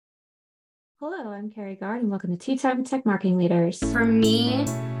Hello, I'm Carrie Gard, and welcome to Tea Time with Tech Marketing Leaders. For me,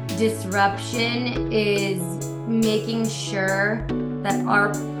 disruption is making sure that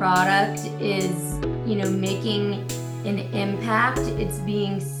our product is, making an impact. It's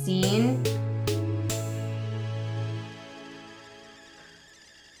being seen.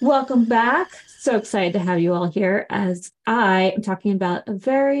 Welcome back. So excited to have you all here as I am talking about a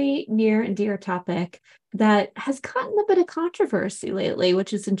very near and dear topic that has gotten a bit of controversy lately,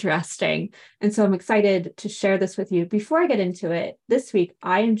 which is interesting. And so I'm excited to share this with you. Before I get into it, this week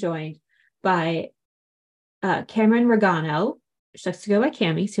I am joined by Cameron Regano. She likes to go by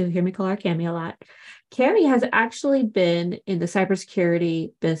Cami, so you hear me call her Cami a lot. Cami has actually been in the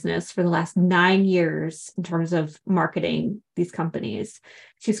cybersecurity business for the last 9 years in terms of marketing these companies.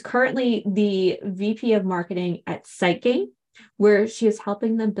 She's currently the VP of marketing at SiteGain, where she is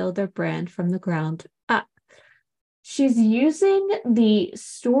helping them build their brand from the ground up. She's using the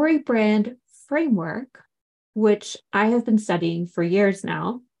StoryBrand framework, which I have been studying for years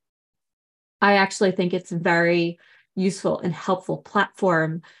now. I actually think it's a very useful and helpful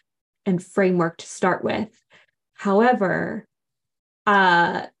platform and framework to start with. However,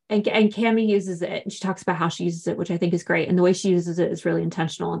 and Cami uses it and she talks about how she uses it, which I think is great. And the way she uses it is really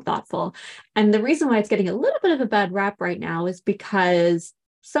intentional and thoughtful. And the reason why it's getting a little bit of a bad rap right now is because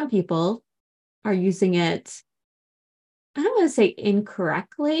some people are using it, I don't want to say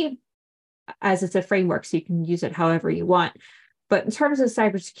incorrectly, as it's a framework, so you can use it however you want. But in terms of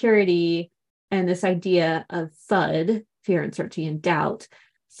cybersecurity and this idea of FUD, fear, uncertainty, and doubt,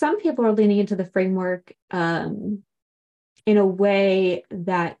 some people are leaning into the framework in a way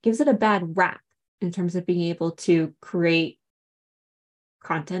that gives it a bad rap in terms of being able to create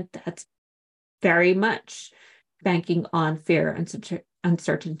content that's very much banking on fear,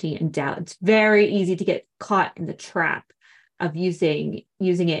 uncertainty, and doubt. It's very easy to get caught in the trap of using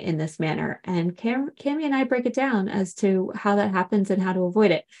it in this manner. And Cami and I break it down as to how that happens and how to avoid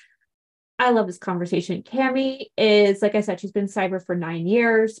it. I love this conversation. Cami is, like I said, she's been cyber for 9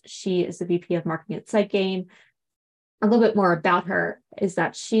 years. She is the VP of marketing at SiteGain. A little bit more about her is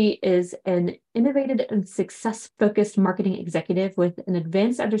that she is an innovative and success-focused marketing executive with an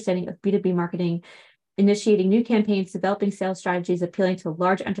advanced understanding of B2B marketing, initiating new campaigns, developing sales strategies, appealing to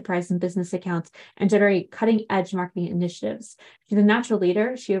large enterprise and business accounts, and generating cutting-edge marketing initiatives. She's a natural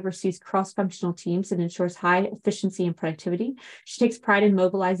leader. She oversees cross-functional teams and ensures high efficiency and productivity. She takes pride in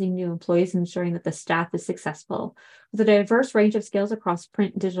mobilizing new employees and ensuring that the staff is successful. With a diverse range of skills across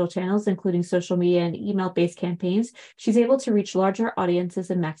print and digital channels, including social media and email-based campaigns, she's able to reach larger audiences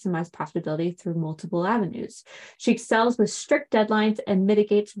and maximize profitability through multiple avenues. She excels with strict deadlines and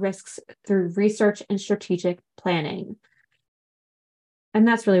mitigates risks through research and strategic planning. And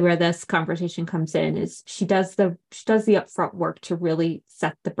that's really where this conversation comes in, is she does the upfront work to really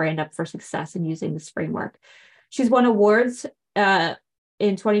set the brand up for success in using this framework. She's won awards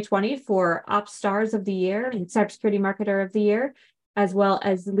in 2020 for Ops Stars of the Year and Cybersecurity Marketer of the Year, as well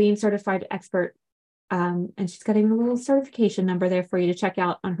as Lean Certified Expert. And she's got a little certification number there for you to check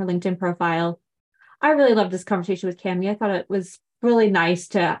out on her LinkedIn profile. I really loved this conversation with Cami. I thought it was really nice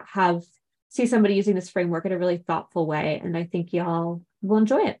to see somebody using this framework in a really thoughtful way. And I think y'all will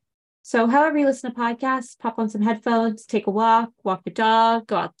enjoy it. So however you listen to podcasts, pop on some headphones, take a walk the dog,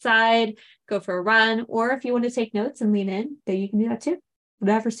 go outside, go for a run, or if you want to take notes and lean in, then you can do that too.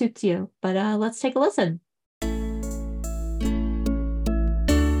 Whatever suits you. But let's take a listen.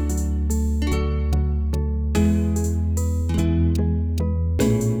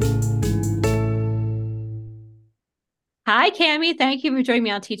 Hi, Cami. Thank you for joining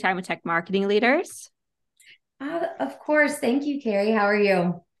me on Tea Time with Tech Marketing Leaders. Of course. Thank you, Carrie. How are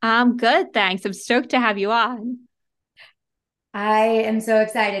you? I'm good, thanks. I'm stoked to have you on. I am so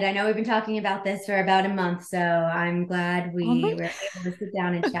excited. I know we've been talking about this for about a month, so I'm glad we were able to sit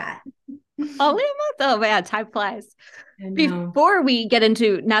down and chat. Only a month? Oh man, time flies. I know. Before we get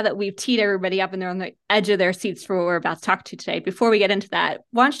into, now that we've teed everybody up and they're on the edge of their seats for what we're about to talk to today, before we get into that,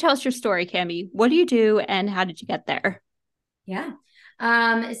 why don't you tell us your story, Cami? What do you do and how did you get there? Yeah.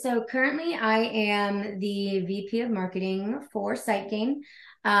 So currently I am the VP of marketing for SiteGain.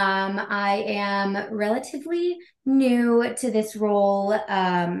 I am relatively new to this role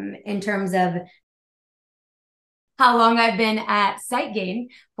in terms of how long I've been at SiteGain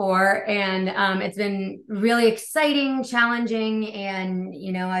for, and it's been really exciting, challenging, and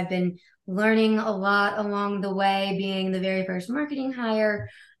I've been learning a lot along the way, being the very first marketing hire,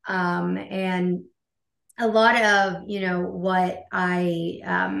 and a lot of what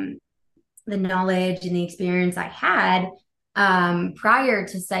the knowledge and the experience I had prior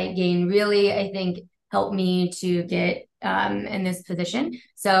to SiteGain really, I think, helped me to get in this position.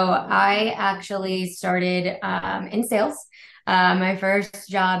 So I actually started in sales. My first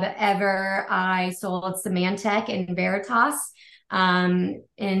job ever, I sold Symantec and Veritas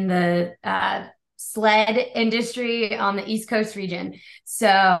in the sled industry on the East Coast region. So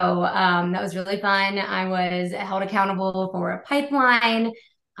that was really fun. I was held accountable for a pipeline,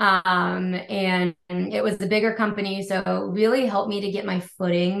 and it was a bigger company. So it really helped me to get my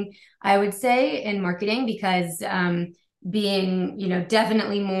footing, I would say, in marketing, because being,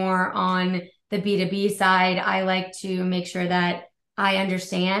 definitely more on the B2B side, I like to make sure that I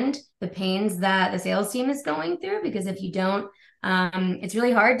understand the pains that the sales team is going through, because if you don't, it's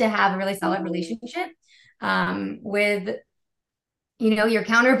really hard to have a really solid relationship with, your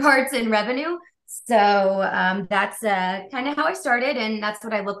counterparts in revenue. So that's kind of how I started. And that's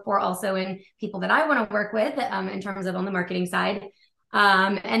what I look for also in people that I want to work with in terms of on the marketing side.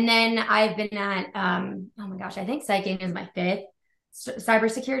 And then I've been at, oh my gosh, I think SiteGain is my fifth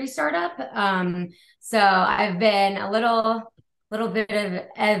cybersecurity startup. So I've been a little bit of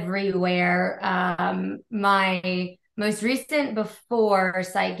everywhere. My most recent before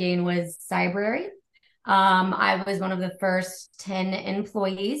SiteGain was Cybrary. I was one of the first 10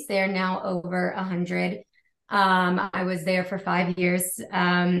 employees. They're now over 100. I was there for 5 years,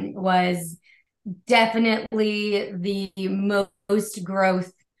 was definitely the most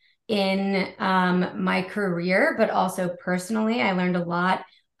growth in my career, but also personally. I learned a lot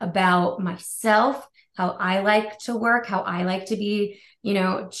about myself, how I like to work, how I like to be,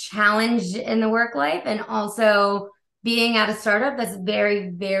 challenged in the work life, and also being at a startup that's very,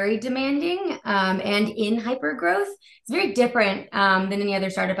 very demanding and in hyper growth. It's very different than any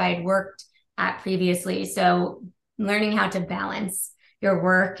other startup I had worked at previously. So learning how to balance your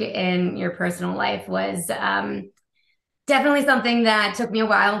work and your personal life was definitely something that took me a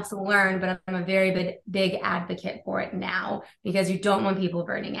while to learn, but I'm a very big advocate for it now, because you don't want people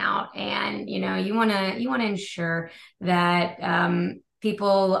burning out, and you want to ensure that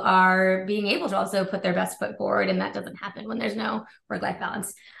people are being able to also put their best foot forward, and that doesn't happen when there's no work-life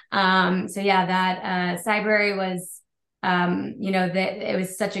balance. So yeah, that Cybrary was, that it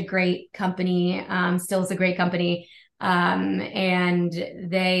was such a great company, still is a great company, and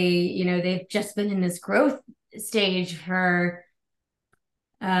they've just been in this growth stage for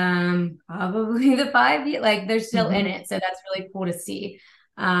probably the 5 years, like they're still in it, so that's really cool to see.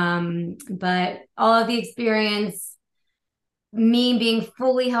 But all of the experience, me being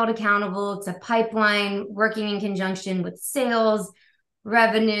fully held accountable to pipeline, working in conjunction with sales,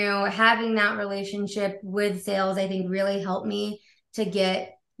 revenue, having that relationship with sales, I think really helped me to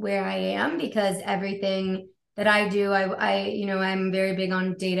get where I am, because everything that I do, I'm very big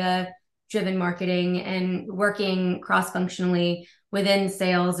on data-driven marketing and working cross-functionally within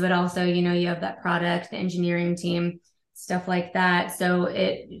sales, but also, you have that product, the engineering team, stuff like that. So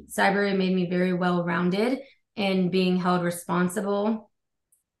Cybrary made me very well-rounded in being held responsible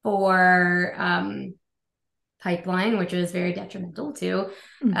for pipeline, which is very detrimental to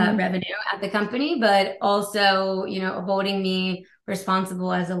revenue at the company, but also, holding me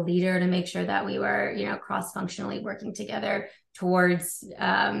responsible as a leader to make sure that we were, cross-functionally working together towards,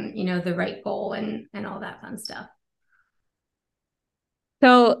 the right goal and all that fun stuff.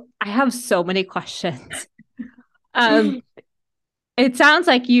 So I have so many questions. It sounds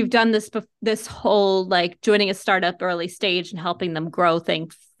like you've done this whole like joining a startup early stage and helping them grow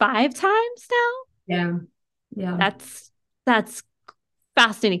thing 5 times now. Yeah. That's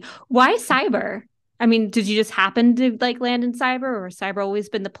fascinating. Why cyber? I mean, did you just happen to like land in cyber, or cyber always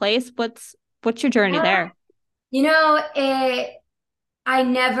been the place? What's your journey there? I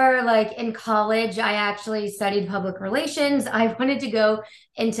never, like in college, I actually studied public relations. I wanted to go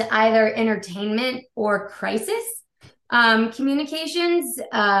into either entertainment or crisis communications,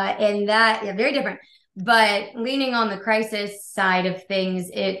 and that, yeah, very different. But leaning on the crisis side of things,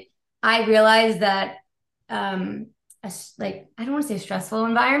 I realized that I don't want to say a stressful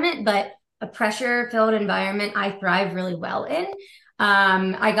environment, but a pressure-filled environment I thrive really well in.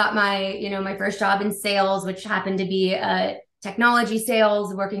 I got my first job in sales, which happened to be technology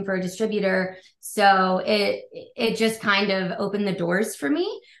sales, working for a distributor. So it just kind of opened the doors for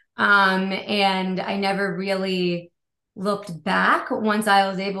me. And I never really looked back once I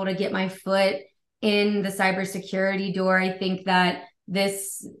was able to get my foot in the cybersecurity door. I think that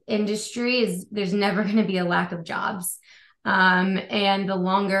this industry there's never going to be a lack of jobs. And the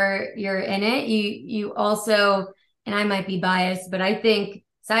longer you're in it, you also, and I might be biased, but I think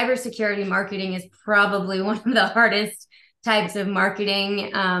cybersecurity marketing is probably one of the hardest types of marketing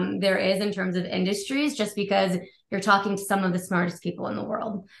there is in terms of industries, just because you're talking to some of the smartest people in the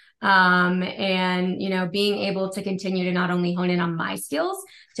world. And, being able to continue to not only hone in on my skills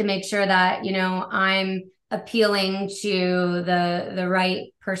to make sure that, I'm appealing to the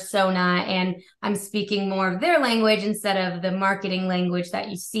right persona and I'm speaking more of their language instead of the marketing language that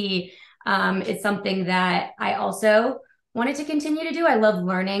you see. It's something that I also wanted to continue to do. I love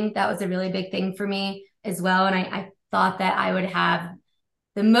learning. That was a really big thing for me as well. And I thought that I would have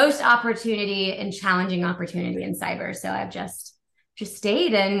the most opportunity and challenging opportunity in cyber. So I've just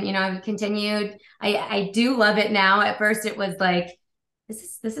stayed and, I've continued. I do love it now. At first it was like,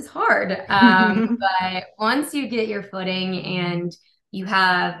 this is hard. But once you get your footing and you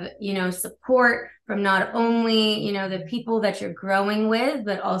have, support from not only, the people that you're growing with,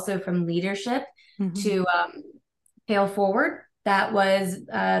 but also from leadership to fail forward. That was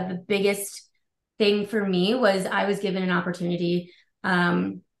the biggest thing for me was I was given an opportunity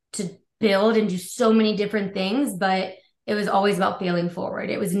to build and do so many different things, but it was always about failing forward.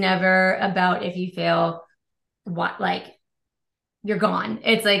 It was never about if you fail, what like you're gone.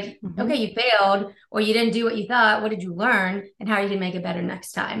 It's like, okay, you failed or you didn't do what you thought. What did you learn and how are you can make it better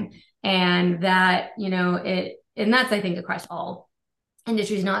next time? And that, and that's, I think, across all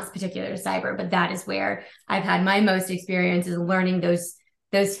industries, not particular to cyber, but that is where I've had my most experience is learning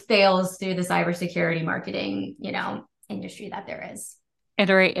those fails through the cybersecurity marketing, industry that there is.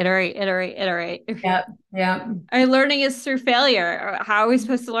 Iterate, iterate, iterate, iterate. Yep. Yep. Our learning is through failure. How are we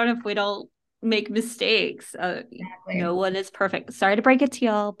supposed to learn if we don't make mistakes? Exactly. No one is perfect. Sorry to break it to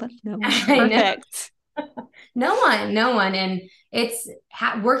y'all, but no one's perfect. No one. And it's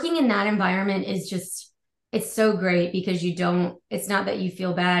working in that environment is just, it's so great because it's not that you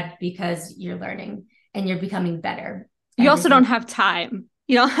feel bad because you're learning and you're becoming better. You also don't have time.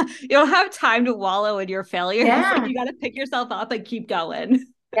 You don't have time to wallow in your failures. Yeah. Like you got to pick yourself up and keep going.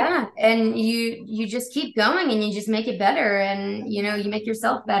 Yeah. And you just keep going and you just make it better and, you make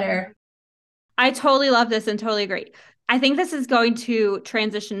yourself better. I totally love this and totally agree. I think this is going to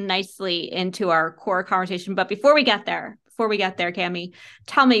transition nicely into our core conversation. But before we get there, Cami,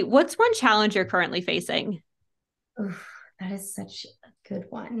 tell me, what's one challenge you're currently facing? Oof, that is such a good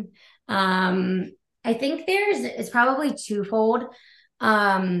one. I think it's probably twofold.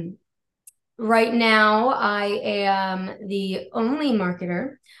 Right now, I am the only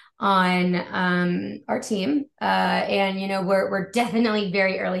marketer on our team, and we're definitely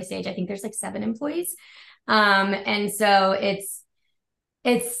very early stage. I think there's like 7 employees, and so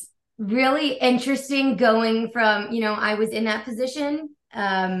it's really interesting going from I was in that position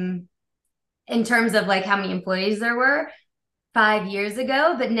in terms of like how many employees there were 5 years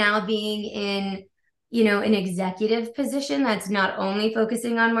ago, but now being in an executive position that's not only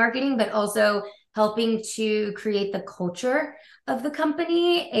focusing on marketing, but also helping to create the culture of the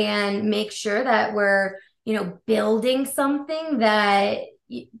company and make sure that we're, building something that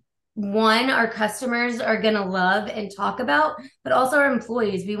our customers are going to love and talk about, but also our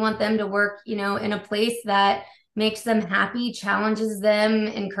employees. We want them to work, in a place that makes them happy, challenges them,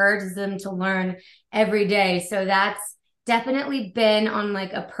 encourages them to learn every day. So that's definitely been on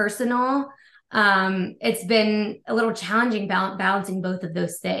like a personal it's been a little challenging balancing both of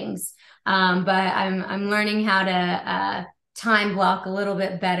those things. But I'm learning how to time block a little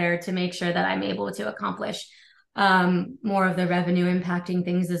bit better to make sure that I'm able to accomplish more of the revenue impacting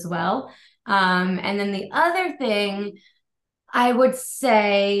things as well. And then the other thing I would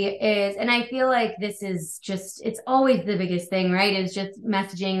say is, and I feel like this is just, it's always the biggest thing, right? Is just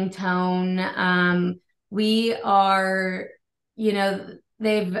messaging tone. We are,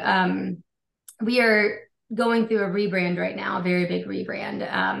 we are going through a rebrand right now, a very big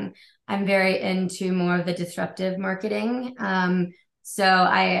rebrand. I'm very into more of the disruptive marketing. So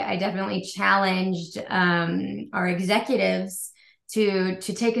I definitely challenged our executives to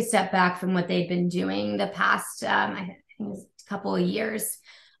take a step back from what they've been doing the past, I think it was a couple of years.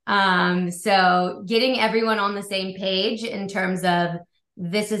 So getting everyone on the same page in terms of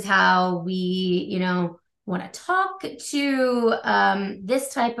this is how we, want to talk to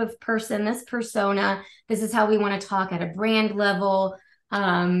this type of person, this persona. This is how we want to talk at a brand level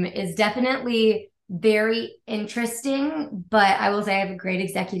is definitely very interesting. But I will say I have a great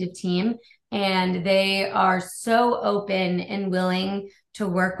executive team and they are so open and willing to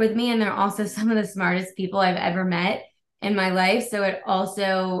work with me. And they're also some of the smartest people I've ever met in my life. So it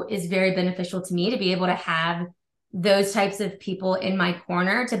also is very beneficial to me to be able to have those types of people in my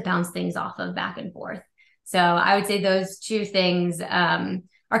corner to bounce things off of back and forth. So I would say those two things are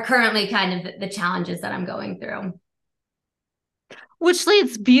currently kind of the challenges that I'm going through. Which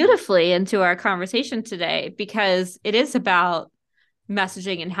leads beautifully into our conversation today, because it is about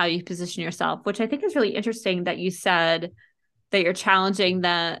messaging and how you position yourself, which I think is really interesting that you said that you're challenging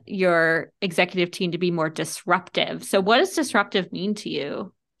your executive team to be more disruptive. So what does disruptive mean to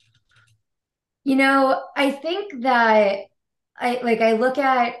you? I think that I look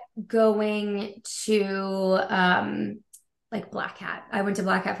at going to like Black Hat. I went to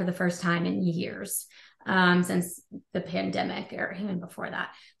Black Hat for the first time in years, since the pandemic or even before that.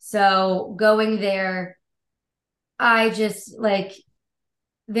 So going there, I just like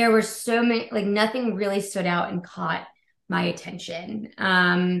there were so many, like nothing really stood out and caught my attention.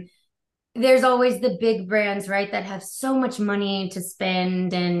 There's always the big brands, right, that have so much money to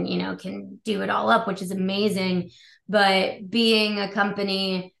spend and, can do it all up, which is amazing. But being a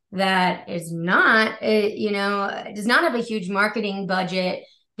company that is not, does not have a huge marketing budget,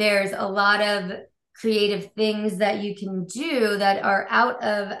 there's a lot of creative things that you can do that are out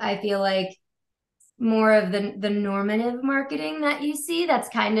of, I feel like, more of the normative marketing that you see that's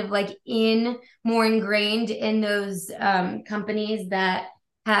kind of like in more ingrained in those companies that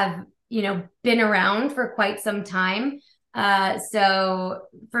have been around for quite some time. So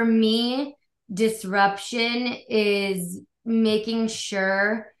for me, disruption is making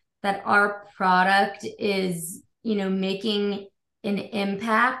sure that our product is making an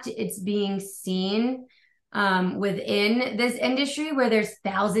impact. It's being seen within this industry where there's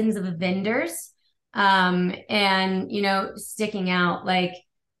thousands of vendors, and sticking out. Like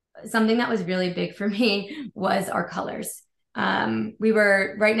something that was really big for me was our colors. Right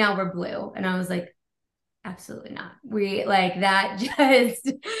now we're blue, and I was like, absolutely not. We like that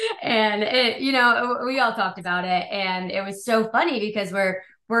just, and we all talked about it, and it was so funny because we're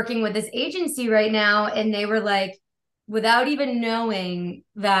working with this agency right now, and they were like, without even knowing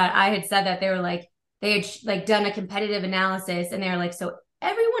that I had said that, they were like, they had like done a competitive analysis, and they were like, so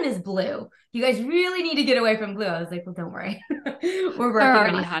everyone is blue. You guys really need to get away from blue. I was like, well, don't worry. We're working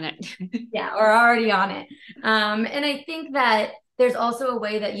already on it. Yeah, we're already on it. And I think that there's also a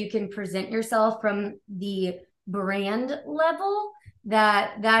way that you can present yourself from the brand level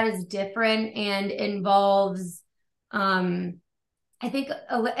that is different and involves, I think,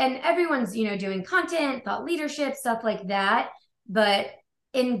 and everyone's, doing content, thought leadership, stuff like that. But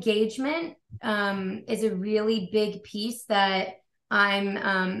engagement is a really big piece that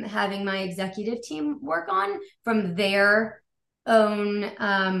I'm having my executive team work on from their own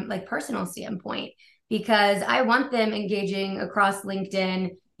like personal standpoint, because I want them engaging across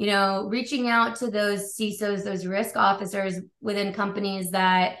LinkedIn, reaching out to those CISOs, those risk officers within companies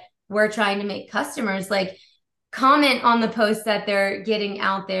that we're trying to make customers, like comment on the posts that they're getting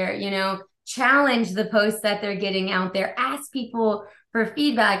out there, challenge the posts that they're getting out there, ask people for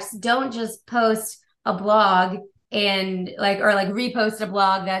feedbacks. Don't just post a blog and or repost a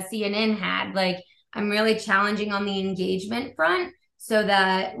blog that CNN had. Like, I'm really challenging on the engagement front so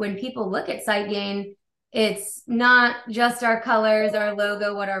that when people look at SiteGain, it's not just our colors, our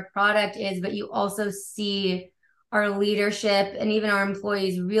logo, what our product is, but you also see our leadership and even our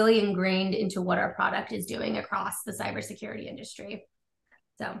employees really ingrained into what our product is doing across the cybersecurity industry.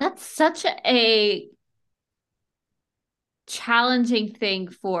 So that's such a challenging thing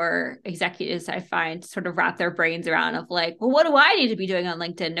for executives, I find, to sort of wrap their brains around, of like, well, what do I need to be doing on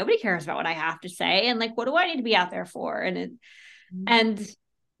LinkedIn? Nobody cares about what I have to say. And like, what do I need to be out there for? And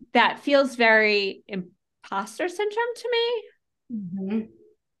that feels very imposter syndrome to me. mm-hmm.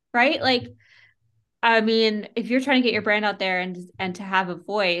 Right? Like, I mean, if you're trying to get your brand out there and to have a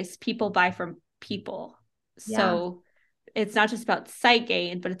voice, people buy from people. Yeah. So it's not just about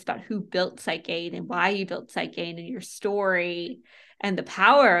SiteGain, but it's about who built SiteGain and why you built SiteGain and your story and the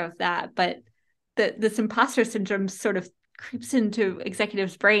power of that. But this imposter syndrome sort of creeps into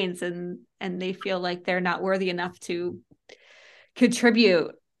executives' brains, and they feel like they're not worthy enough to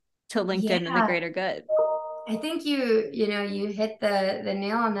contribute to LinkedIn and the greater good. I think you hit the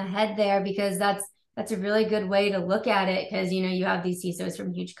nail on the head there, because that's a really good way to look at it, because you have these CISOs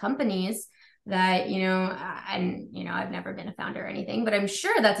from huge companies that and I've never been a founder or anything, but I'm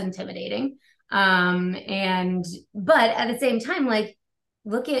sure that's intimidating. And but at the same time, like,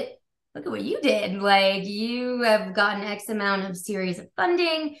 look at what you did. Like, you have gotten X amount of series of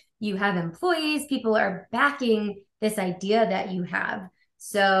funding, you have employees, people are backing this idea that you have.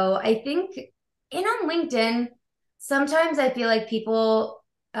 So I think on LinkedIn, sometimes I feel like people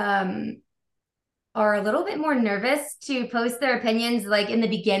are a little bit more nervous to post their opinions like in the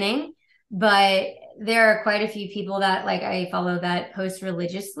beginning, but there are quite a few people that like I follow that post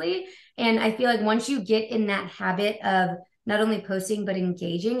religiously. And I feel like once you get in that habit of not only posting, but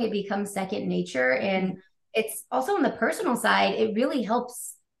engaging, it becomes second nature. And it's also on the personal side, it really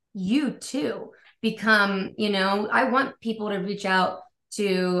helps you too become, I want people to reach out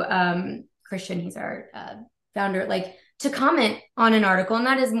to Christian, he's our founder, like to comment on an article. And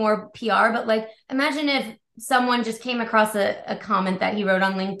that is more PR, but like imagine if someone just came across a comment that he wrote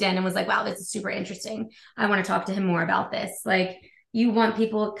on LinkedIn and was like, wow, this is super interesting. I want to talk to him more about this. Like you want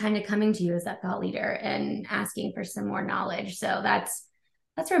people kind of coming to you as that thought leader and asking for some more knowledge. So that's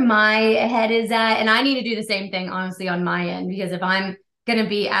where my head is at. And I need to do the same thing, honestly, on my end, because if I'm going to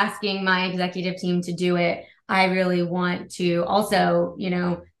be asking my executive team to do it, I really want to also,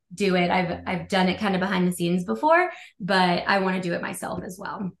 do it. I've done it kind of behind the scenes before, but I want to do it myself as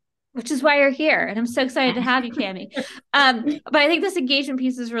well. Which is why you're here. And I'm so excited to have you, Cami. But I think this engagement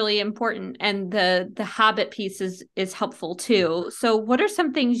piece is really important, and the habit piece is helpful too. So what are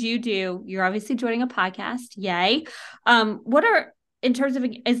some things you do? You're obviously joining a podcast. Yay. What are, in terms of,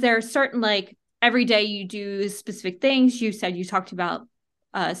 is there a certain, like, every day you do specific things? You said you talked about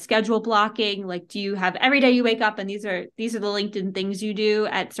schedule blocking. Like, do you have every day you wake up and these are the LinkedIn things you do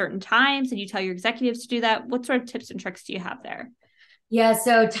at certain times and you tell your executives to do that? What sort of tips and tricks do you have there? Yeah,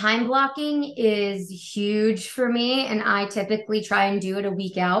 so time blocking is huge for me, and I typically try and do it a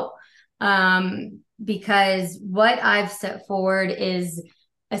week out, because what I've set forward is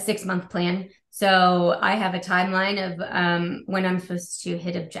a 6-month plan. So I have a timeline of when I'm supposed to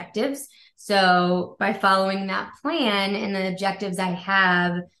hit objectives. So by following that plan and the objectives I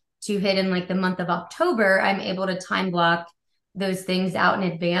have to hit in like the month of October, I'm able to time block those things out in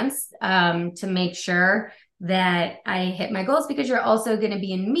advance, to make sure that I hit my goals, because you're also going to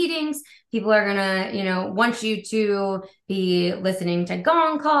be in meetings. People are going to, want you to be listening to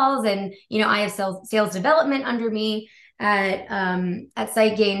gong calls. And, I have sales development under me at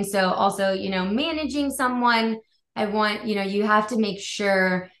SiteGain. So also, managing someone, I want, you have to make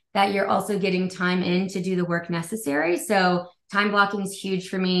sure that you're also getting time in to do the work necessary. So time blocking is huge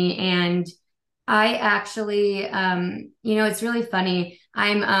for me. And I actually, it's really funny.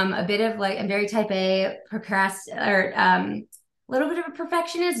 I'm a bit of like, I'm very type A, a little bit of a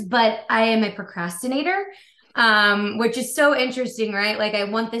perfectionist, but I am a procrastinator, which is so interesting, right? Like I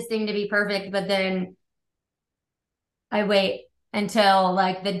want this thing to be perfect, but then I wait until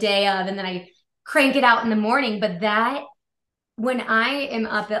like the day of, and then I crank it out in the morning. But that, when I am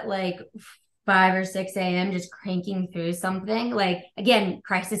up at like 5 or 6 a.m. just cranking through something, like again,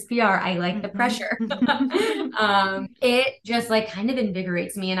 crisis PR, I like the pressure. It just like kind of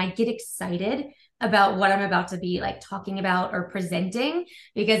invigorates me, and I get excited about what I'm about to be like talking about or presenting,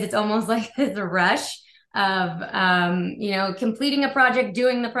 because it's almost like this rush of completing a project,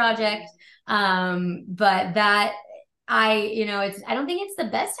 doing the project. But that I don't think it's the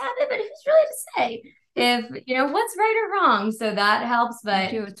best habit, but who's really to say if what's right or wrong? So that helps.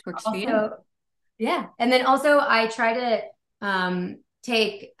 But do what works for you. also, yeah. And then also I try to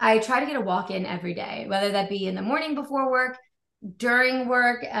get a walk in every day, whether that be in the morning before work, during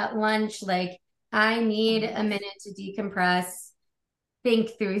work, at lunch. Like I need a minute to decompress,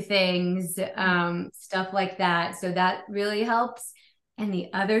 think through things, stuff like that. So that really helps. And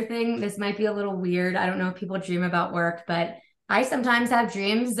the other thing, this might be a little weird. I don't know if people dream about work, but I sometimes have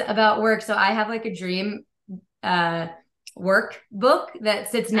dreams about work. So I have like a dream work book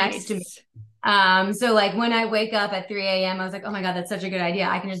that sits next to me. So like when I wake up at 3 a.m., I was like, oh my God, that's such a good idea.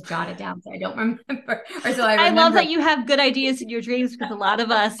 I can just jot it down so I don't remember. Or so I remember. I love that you have good ideas in your dreams, because a lot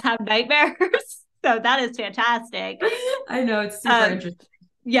of us have nightmares. So that is fantastic. I know, it's super interesting.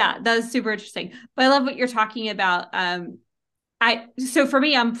 Yeah, that is super interesting. But I love what you're talking about. So for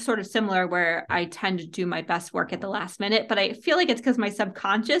me, I'm sort of similar, where I tend to do my best work at the last minute, but I feel like it's because my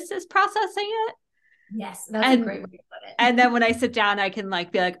subconscious is processing it. Yes, that's a great way to put it. And then when I sit down, I can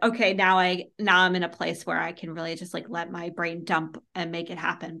like be like, okay, now I'm in a place where I can really just like let my brain dump and make it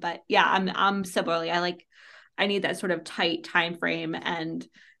happen. But yeah, I'm similarly. I need that sort of tight time frame, and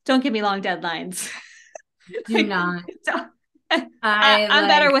don't give me long deadlines. Do not. I'm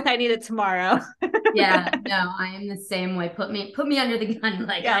better with I need it tomorrow. Yeah, no, I am the same way. Put me under the gun.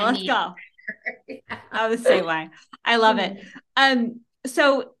 Like, yeah, let's go. I'm the same way. I love it.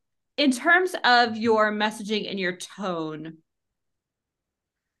 So in terms of your messaging and your tone,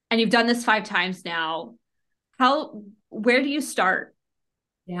 and you've done this 5 times now, where do you start?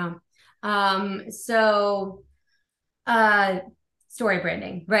 Yeah. So story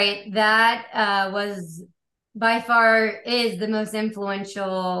branding, right? That was by far is the most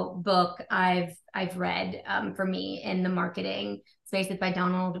influential book I've read, for me in the marketing space. It's by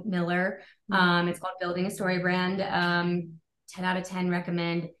Donald Miller. It's called Building a Story Brand. 10 out of 10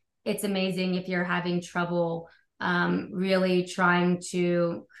 recommend. It's amazing if you're having trouble really trying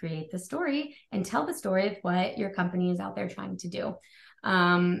to create the story and tell the story of what your company is out there trying to do.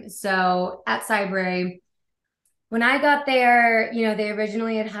 So at Cybrary, when I got there, they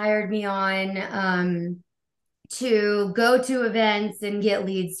originally had hired me on to go to events and get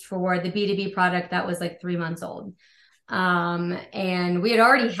leads for the B2B product that was like 3 months old. And we had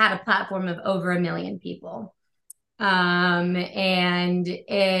already had a platform of over 1 million people. Which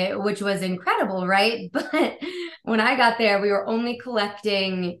was incredible, right? But when I got there, we were only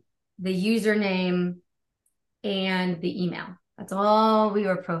collecting the username and the email. That's all we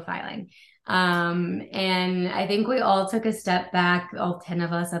were profiling. And I think we all took a step back, all 10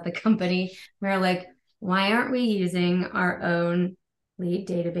 of us at the company. We were like, why aren't we using our own lead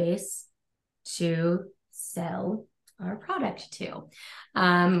database to sell our product to?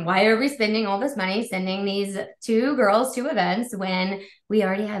 Why are we spending all this money sending these 2 girls to events when we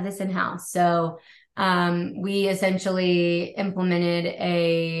already have this in-house? So we essentially implemented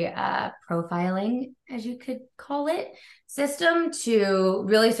a profiling, as you could call it, system to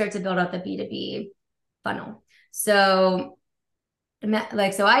really start to build out the B2B funnel. So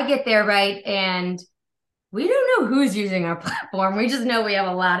I get there, right? And we don't know who's using our platform. We just know we have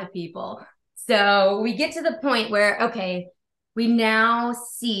a lot of people. So we get to the point where, okay, we now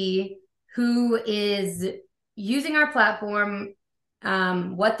see who is using our platform,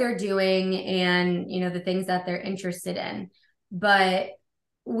 what they're doing, and, the things that they're interested in. But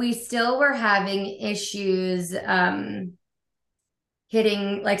we still were having issues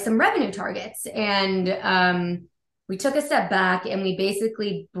hitting like some revenue targets. And we took a step back and we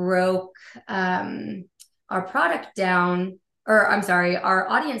basically broke our product down, our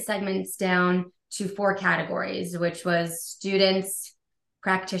audience segments down to 4 categories, which was students,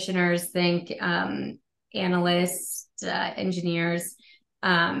 practitioners, think analysts, engineers,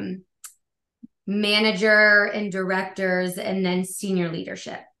 manager and directors, and then senior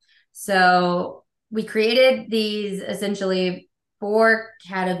leadership. So we created these essentially 4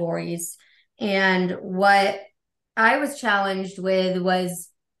 categories. And what I was challenged with was,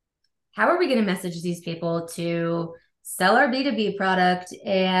 how are we going to message these people to sell our B2B product?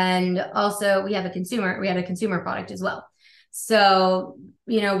 And also we had a consumer product as well. So,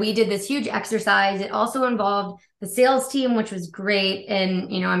 we did this huge exercise. It also involved the sales team, which was great. And,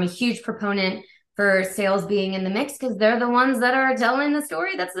 I'm a huge proponent for sales being in the mix because they're the ones that are telling the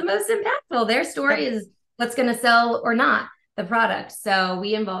story that's the most impactful. Their story is what's going to sell or not the product. So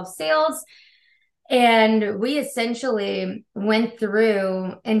we involved sales. And we essentially went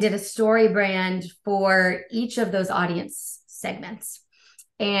through and did a story brand for each of those audience segments.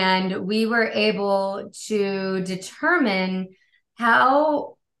 And we were able to determine,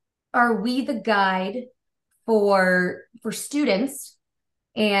 how are we the guide for students?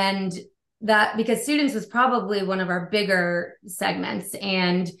 And that, because students was probably one of our bigger segments,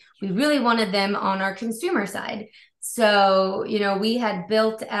 and we really wanted them on our consumer side. So, we had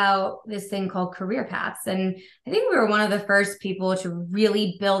built out this thing called Career Paths. And I think we were one of the first people to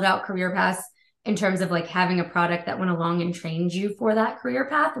really build out Career Paths in terms of like having a product that went along and trained you for that career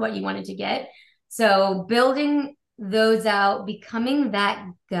path, what you wanted to get. So building those out, becoming that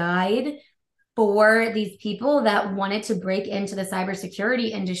guide for these people that wanted to break into the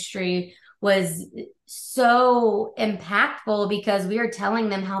cybersecurity industry was so impactful, because we are telling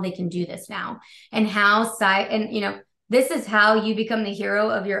them how they can do this now, and this is how you become the hero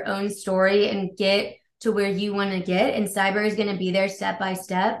of your own story and get to where you want to get. And cyber is going to be there step by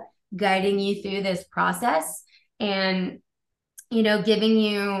step, guiding you through this process, and giving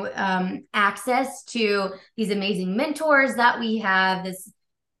you access to these amazing mentors that we have, this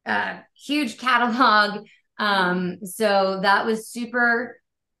huge catalog. So that was super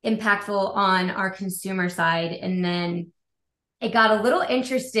impactful on our consumer side. And then it got a little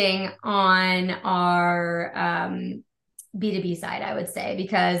interesting on our B2B side, I would say,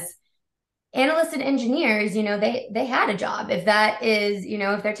 because analysts and engineers, they had a job. If that is,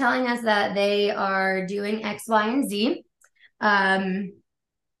 if they're telling us that they are doing X, Y, and Z, they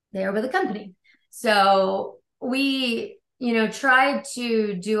are with a company. So we, tried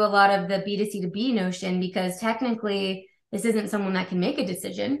to do a lot of the B2C to B notion, because technically this isn't someone that can make a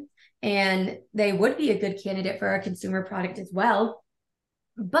decision, and they would be a good candidate for a consumer product as well.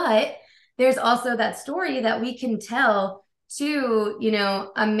 But there's also that story that we can tell to,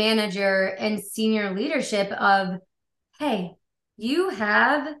 a manager and senior leadership of, hey, you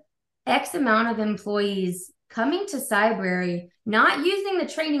have X amount of employees coming to Cybrary, not using the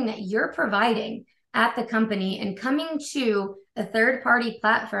training that you're providing at the company, and coming to a third-party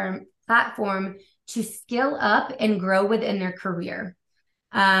platform to skill up and grow within their career.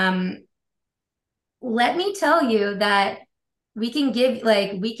 Let me tell you that we can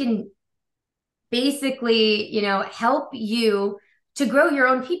basically, help you to grow your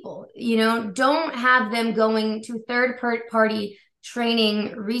own people. Don't have them going to third-party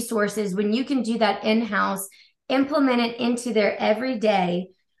training resources when you can do that in-house implement it into their everyday,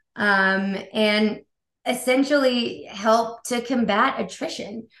 and essentially help to combat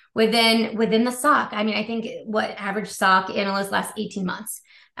attrition within the SOC. I mean, I think what average SOC analyst lasts 18 months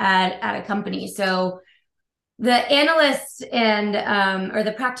at a company. So the analyst and or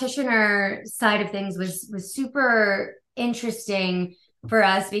the practitioner side of things was super interesting for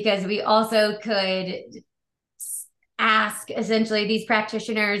us, because we also could ask essentially these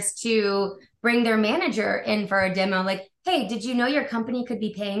practitioners to bring their manager in for a demo. Like, hey, did you know your company could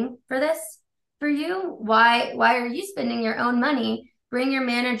be paying for this for you? Why are you spending your own money? Bring your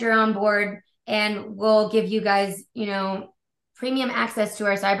manager on board, and we'll give you guys, premium access to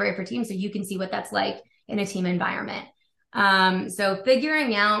our CyberAid team, so you can see what that's like in a team environment. So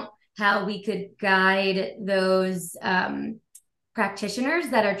figuring out how we could guide those practitioners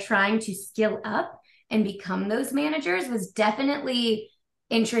that are trying to skill up and become those managers was definitely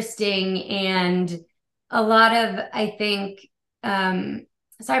interesting. And a lot of, I think,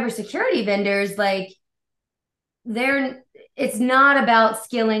 cybersecurity vendors, like, it's not about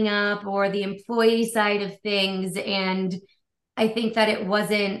skilling up or the employee side of things. And I think that it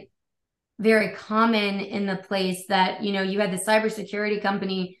wasn't very common in the place that, you had the cybersecurity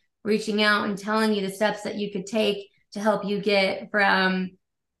company reaching out and telling you the steps that you could take to help you get from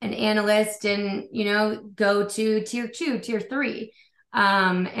an analyst and, go to tier 2, tier 3.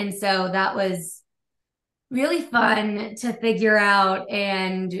 And so that was really fun to figure out.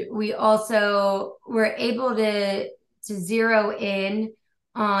 And we also were able to zero in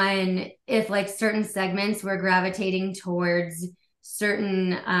on if like certain segments were gravitating towards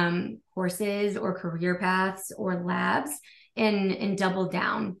certain courses or career paths or labs, and double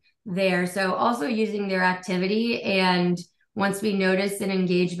down there. So also using their activity, and once we noticed an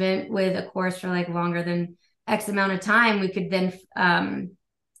engagement with a course for like longer than X amount of time, we could then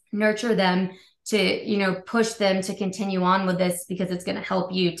nurture them to, push them to continue on with this, because it's going to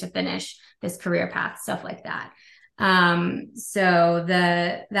help you to finish this career path, stuff like that. So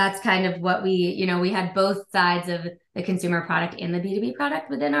that's kind of what we had both sides of the consumer product and the B2B product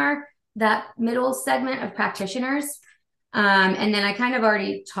within that middle segment of practitioners. And then I kind of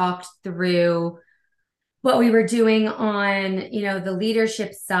already talked through what we were doing on, the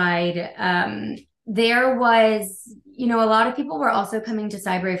leadership side. There was, a lot of people were also coming to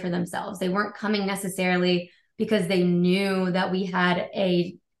CyberAid for themselves. They weren't coming necessarily because they knew that we had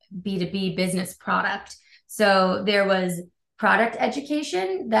a B2B business product. So there was product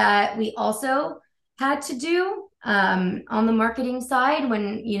education that we also had to do on the marketing side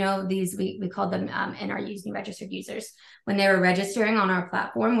when, we called them NRUs, new registered users, when they were registering on our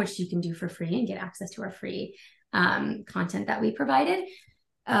platform, which you can do for free and get access to our free content that we provided.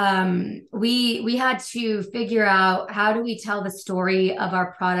 We had to figure out, how do we tell the story of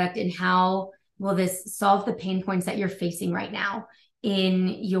our product, and how will this solve the pain points that you're facing right now in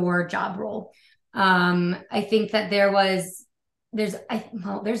your job role? I think that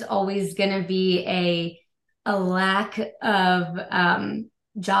there's always going to be a lack of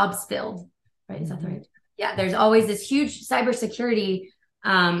jobs filled, right? Is that right? Yeah, there's always this huge cybersecurity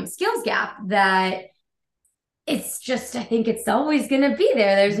skills gap that I think it's always going to be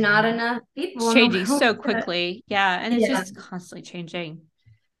there. There's not enough people. It's changing so quickly. Yeah. And it's just constantly changing.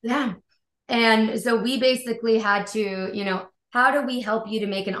 Yeah. And so we basically had to, how do we help you to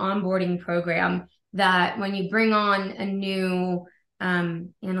make an onboarding program that when you bring on a new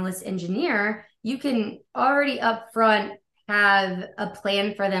analyst engineer, you can already upfront have a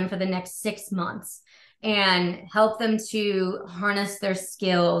plan for them for the next 6 months and help them to harness their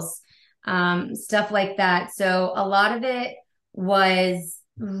skills, stuff like that. So a lot of it was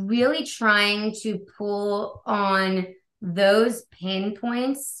really trying to pull on those pain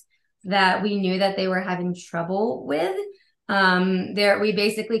points that we knew that they were having trouble with. We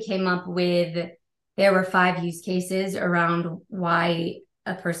basically came up with, there were 5 use cases around why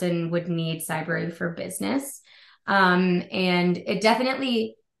a person would need CyberAid for business. And it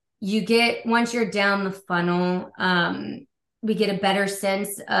definitely, once you're down the funnel, we get a better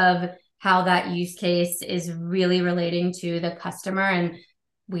sense of how that use case is really relating to the customer. And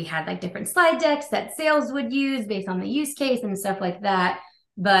we had like different slide decks that sales would use based on the use case and stuff like that.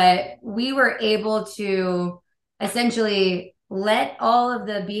 But we were able to essentially let all of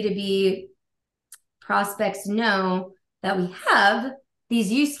the B2B prospects know that we have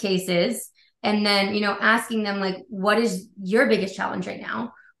these use cases, and then, asking them like, what is your biggest challenge right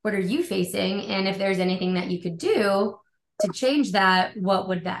now? What are you facing? And if there's anything that you could do to change that, what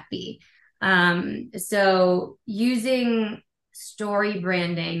would that be? So using story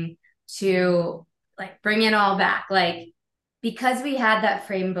branding to like bring it all back, like, because we had that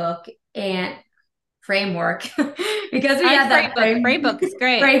frame book, and framework because we I had that Framebook is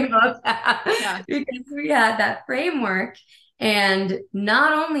great. framework Yeah. because we had that framework, and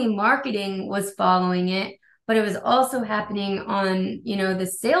not only marketing was following it, but it was also happening on, the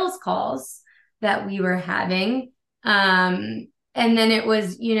sales calls that we were having. And then it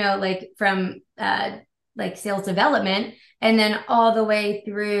was, like from like sales development, and then all the way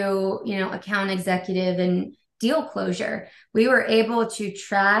through, account executive and deal closure. We were able to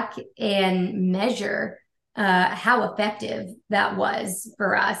track and measure how effective that was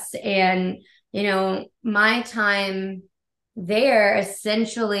for us. And, my time there,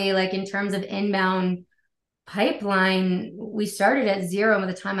 essentially, like in terms of inbound pipeline, we started at zero. By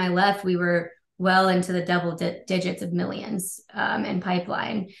the time I left, we were well into the double digits of millions in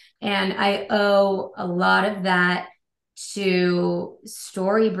pipeline. And I owe a lot of that to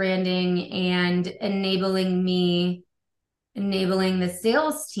story branding and enabling the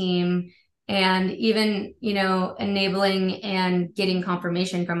sales team, and even, enabling and getting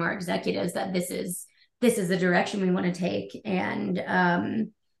confirmation from our executives that this is the direction we want to take.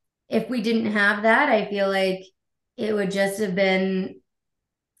 And if we didn't have that, I feel like it would just have been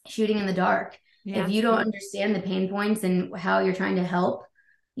shooting in the dark. Yeah. If you don't understand the pain points and how you're trying to help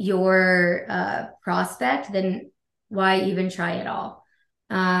your prospect, then why even try at all?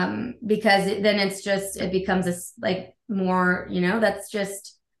 Because then it becomes like more, that's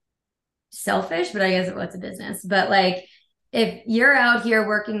just selfish, but I guess what's a business? But like, if you're out here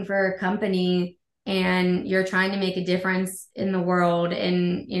working for a company and you're trying to make a difference in the world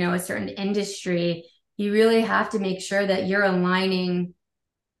in, a certain industry, you really have to make sure that you're aligning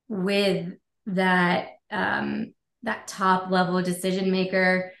with that that top level decision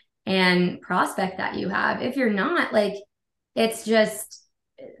maker and prospect that you have. If you're not, like, it's just,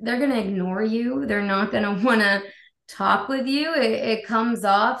 they're going to ignore you. They're not going to want to talk with you. It comes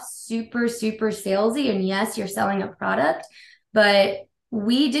off super, super salesy. And yes, you're selling a product, but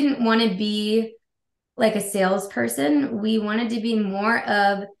we didn't want to be like a salesperson. We wanted to be more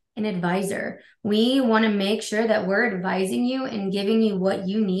of an advisor. We want to make sure that we're advising you and giving you what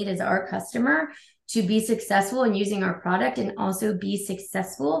you need as our customer to be successful in using our product, and also be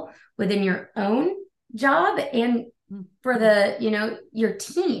successful within your own job and for your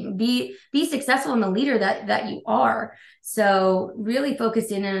team. Be successful in the leader that you are. So really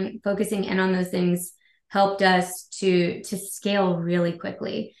focusing in on those things helped us to scale really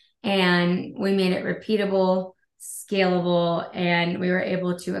quickly, and we made it repeatable, scalable, and we were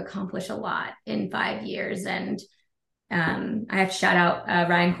able to accomplish a lot in 5 years. And I have to shout out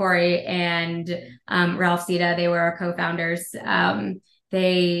Ryan Corey and Ralph Sita. They were our co-founders.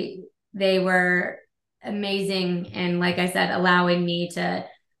 They were amazing, and like I said, allowing me to,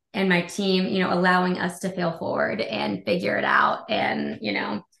 and my team, allowing us to fail forward and figure it out, and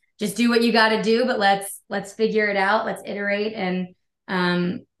just do what you got to do. But let's figure it out. Let's iterate, and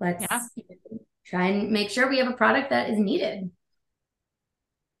let's try and make sure we have a product that is needed.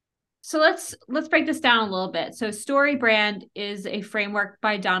 So let's break this down a little bit. So StoryBrand is a framework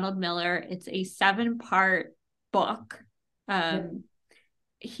by Donald Miller. It's a 7-part book.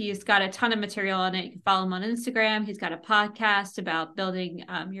 He's got a ton of material on it. You can follow him on Instagram. He's got a podcast about building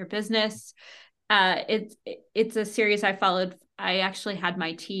your business. It's a series I followed. I actually had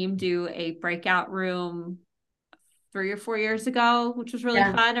my team do a breakout room 3 or 4 years ago, which was really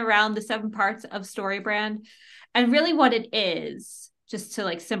fun, around the 7 parts of StoryBrand. And really what it is, just to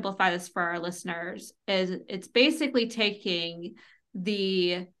like simplify this for our listeners, is it's basically taking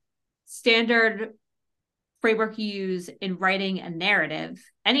the standard framework you use in writing a narrative,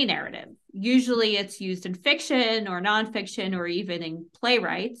 any narrative. Usually it's used in fiction or nonfiction, or even in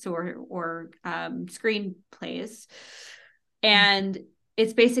playwrights or screenplays. And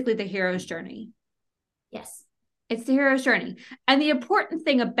it's basically the hero's journey. Yes. It's the hero's journey. And the important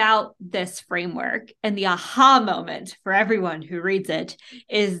thing about this framework, and the aha moment for everyone who reads it,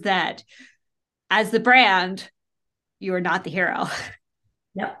 is that as the brand, you are not the hero.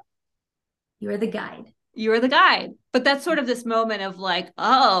 No, you are the guide. You are the guide. But that's sort of this moment of like,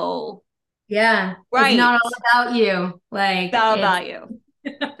 oh, yeah, right. It's not all about you. Like, it's all about you.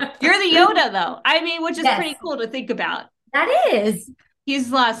 You're the Yoda, though. I mean, which is pretty cool to think about. That is.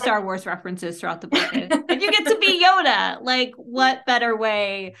 He's a lot of Star Wars references throughout the book. And you get to be Yoda. Like, what better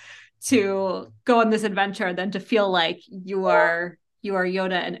way to go on this adventure than to feel like you are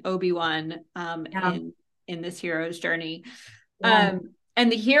Yoda and Obi-Wan in this hero's journey. Yeah.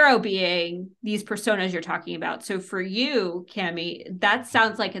 And the hero being these personas you're talking about. So for you, Cami, that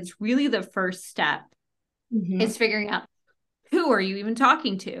sounds like it's really the first step is figuring out, who are you even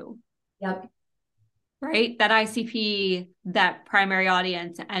talking to? Yep. Right? That ICP, that primary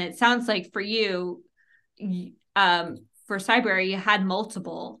audience. And it sounds like for you, for Cyber, you had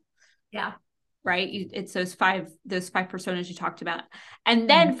multiple. Yeah. Right. It's those five personas you talked about. And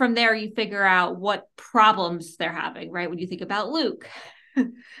then from there, you figure out what problems they're having, right? When you think about Luke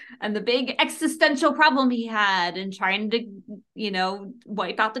and the big existential problem he had and trying to,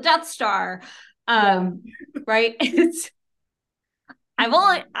 wipe out the Death Star. Right.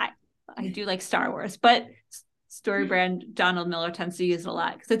 I do like Star Wars, but story brand Donald Miller tends to use it a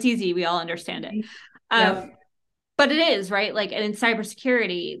lot because it's easy. We all understand it. But it is, right? Like, and in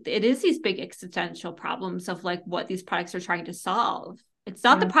cybersecurity, it is these big existential problems of like what these products are trying to solve. It's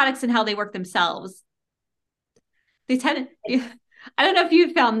not the products and how they work themselves. They tend to, I don't know if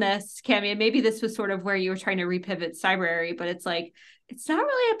you found this, Cami, and maybe this was sort of where you were trying to repivot Cybrary, but it's like, it's not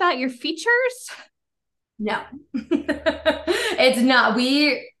really about your features. No, it's not.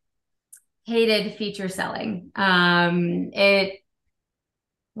 We hated feature selling. Why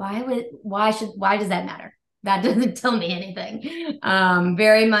does that matter? That doesn't tell me anything.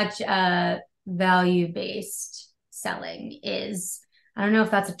 Very much value-based selling is, I don't know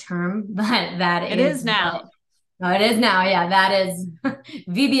if that's a term, but that it is now. It is now. Yeah, that is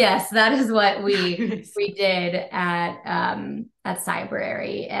VBS. That is what we did at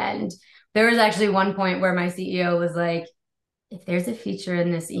Cybrary. And there was actually one point where my CEO was like, if there's a feature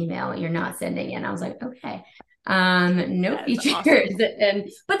in this email, you're not sending it. And I was like, okay. No features. Awesome.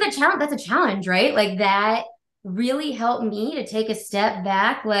 But that's a challenge, right? Like that really helped me to take a step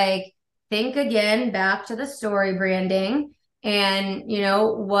back, like think again back to the story branding and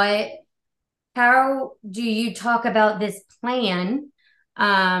how do you talk about this plan,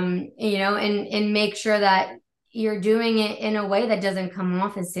 and make sure that you're doing it in a way that doesn't come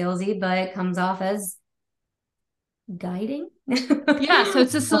off as salesy, but it comes off as guiding. Yeah. So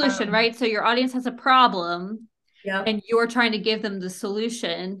it's a solution, right? So your audience has a problem. Yep. And you're trying to give them the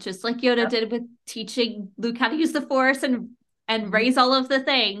solution, just like Yoda did with teaching Luke how to use the Force and raise all of the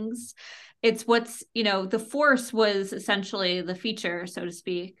things. It's what's, the Force was essentially the feature, so to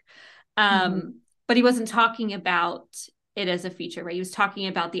speak. But he wasn't talking about it as a feature, right? He was talking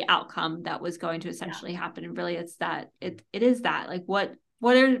about the outcome that was going to essentially happen. And really it's that it is that, like, what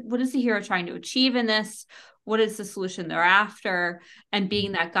is the hero trying to achieve in this? What is the solution they're after, and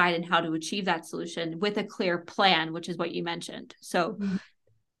being that guide in how to achieve that solution with a clear plan, which is what you mentioned. So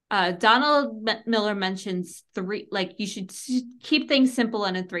Donald Miller mentions 3, like you should keep things simple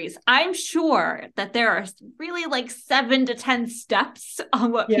and in 3s. I'm sure that there are really like 7 to 10 steps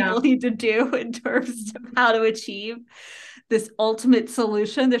on what people need to do in terms of how to achieve this ultimate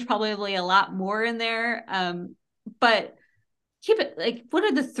solution. There's probably a lot more in there. But keep it like, what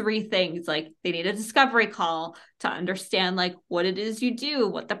are the 3 things? Like they need a discovery call to understand like what it is you do,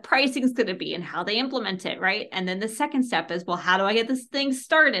 what the pricing is going to be and how they implement it. Right. And then the second step is, well, how do I get this thing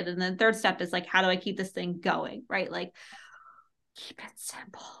started? And then the third step is like, how do I keep this thing going? Right. Like keep it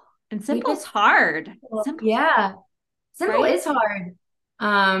simple, and simple is hard. Simple is hard.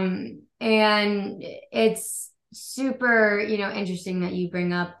 And it's super, interesting that you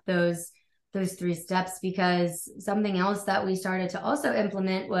bring up those 3 steps, because something else that we started to also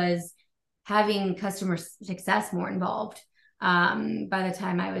implement was having customer success more involved. By the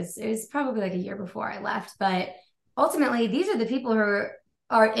time it was probably like a year before I left, but ultimately these are the people who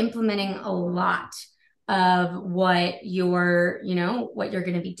are implementing a lot of what you're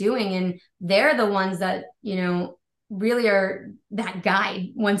going to be doing. And they're the ones that, really are that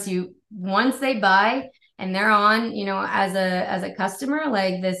guide once they buy and they're on, as a customer,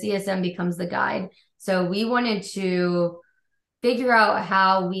 like the CSM becomes the guide. So we wanted to figure out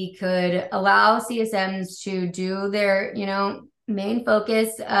how we could allow CSMs to do their, main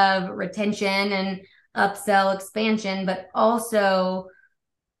focus of retention and upsell expansion, but also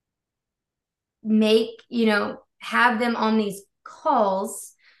have them on these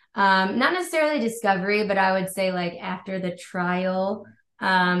calls, not necessarily discovery, but I would say like after the trial,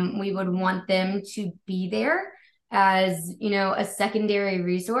 we would want them to be there as, a secondary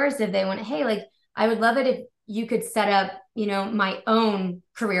resource if they want, hey, like, I would love it if you could set up, my own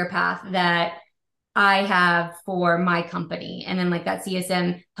career path that I have for my company. And then like that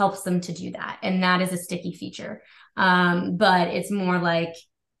CSM helps them to do that. And that is a sticky feature. But it's more like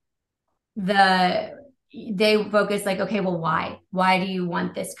they focus like, okay, well, why do you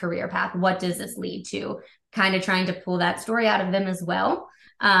want this career path? What does this lead to? Kind of trying to pull that story out of them as well.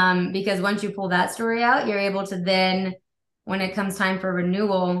 Because once you pull that story out, you're able to then, when it comes time for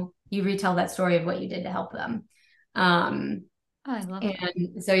renewal, you retell that story of what you did to help them. I love that.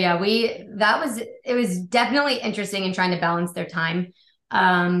 So yeah, it was definitely interesting in trying to balance their time.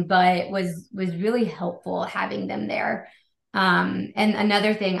 But it was really helpful having them there. And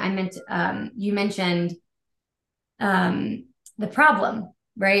another thing you mentioned the problem,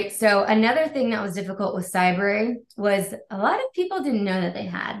 right? So another thing that was difficult with Cybrary was a lot of people didn't know that they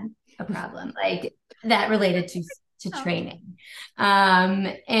had a problem like that related to training.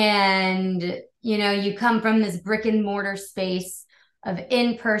 And you come from this brick and mortar space of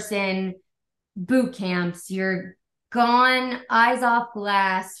in-person boot camps. You're gone, eyes off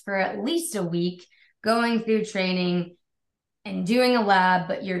glass for at least a week, going through training and doing a lab,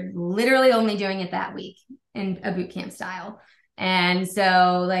 but you're literally only doing it that week in a boot camp style. And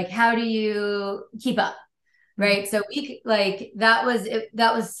so like, how do you keep up? Right. So that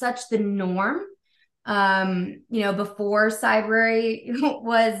was such the norm. Before Cybrary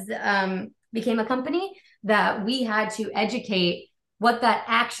became a company, that we had to educate what that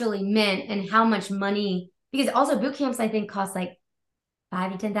actually meant and how much money, because also boot camps, I think, cost like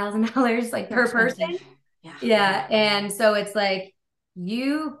 $5,000 to $10,000 like per person. Yeah. And so it's like,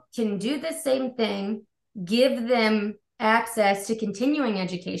 you can do the same thing, give them access to continuing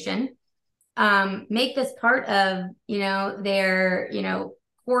education, make this part of, their,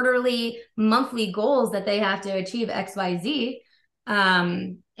 quarterly, monthly goals that they have to achieve XYZ.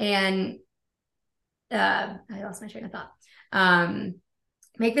 I lost my train of thought.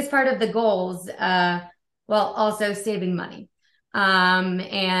 Make this part of the goals, while also saving money.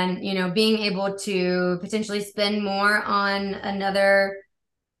 Being able to potentially spend more on another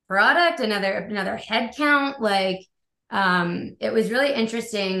product, another head count. It was really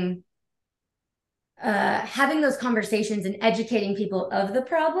interesting having those conversations and educating people of the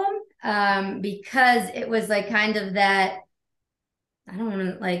problem, because it was like kind of that, I don't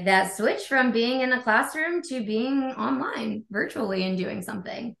want to like that switch from being in a classroom to being online virtually and doing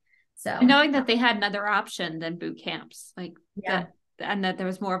something. So knowing that they had another option than boot camps, and that there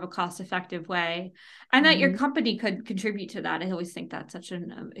was more of a cost-effective way, and that your company could contribute to that. I always think that's such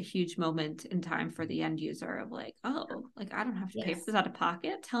a huge moment in time for the end user of like, oh, like I don't have to pay for this out of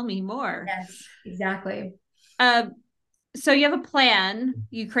pocket. Tell me more. Yes, exactly. So you have a plan,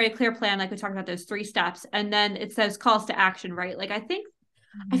 you create a clear plan, like we talked about those 3 steps, and then it says calls to action, right? Like I feel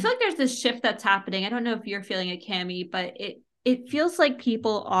like there's this shift that's happening. I don't know if you're feeling it, Cami, but it feels like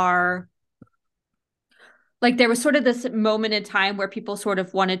people are like, there was sort of this moment in time where people sort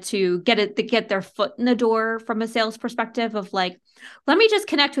of wanted to get their foot in the door from a sales perspective of like, let me just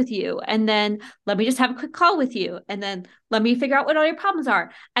connect with you. And then let me just have a quick call with you. And then let me figure out what all your problems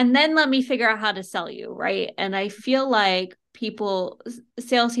are. And then let me figure out how to sell you. Right. And I feel like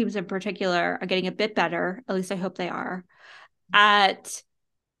sales teams in particular are getting a bit better, at least I hope they are, at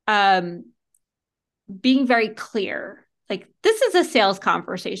being very clear. Like, this is a sales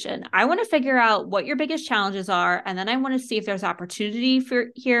conversation. I want to figure out what your biggest challenges are. And then I want to see if there's opportunity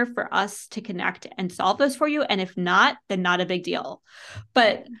for us to connect and solve those for you. And if not, then not a big deal.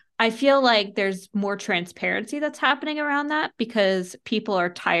 But I feel like there's more transparency that's happening around that, because people are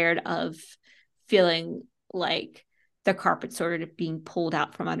tired of feeling like the carpet sort of being pulled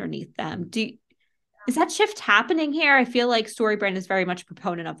out from underneath them. Is that shift happening here? I feel like StoryBrand is very much a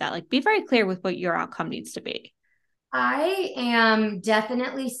proponent of that. Like, be very clear with what your outcome needs to be. I am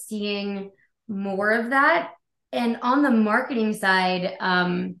definitely seeing more of that. And on the marketing side,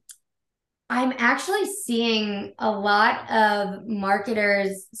 I'm actually seeing a lot of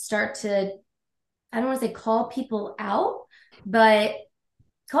marketers start to, I don't want to say call people out, but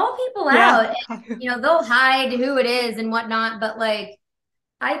call people out. And, they'll hide who it is and whatnot. But like,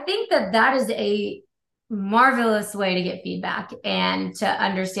 I think that is a marvelous way to get feedback and to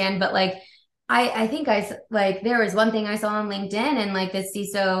understand. But like, I think there was one thing I saw on LinkedIn, and like the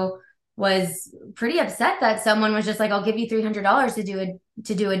CISO was pretty upset that someone was just like, I'll give you $300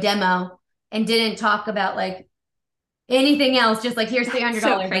 to do a demo, and didn't talk about like anything else. Just like, here's $300.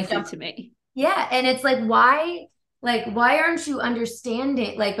 So crazy to me. Yeah. And it's like, why aren't you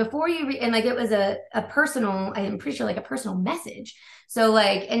understanding? Like, before you and like, it was a personal, I'm pretty sure like a personal message. So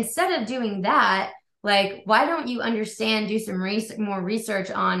like, instead of doing that, like, why don't you understand, do some more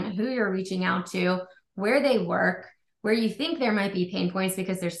research on who you're reaching out to, where they work, where you think there might be pain points,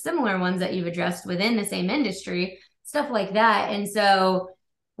 because there's similar ones that you've addressed within the same industry, stuff like that. And so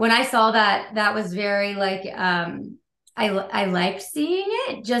when I saw that, that was very like, I liked seeing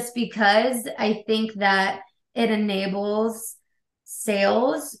it, just because I think that it enables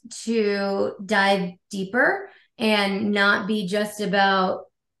sales to dive deeper and not be just about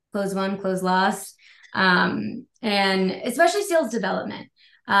close won, close lost. And especially sales development.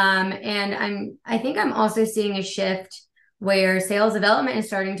 And I think I'm also seeing a shift where sales development is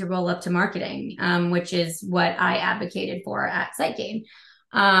starting to roll up to marketing, which is what I advocated for at SiteGain.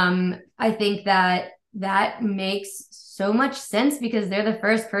 I think that makes so much sense, because they're the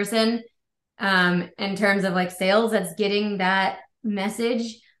first person in terms of like sales, that's getting that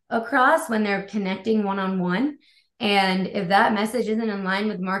message across when they're connecting one-on-one. And if that message isn't in line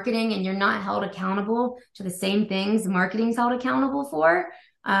with marketing and you're not held accountable to the same things marketing's held accountable for,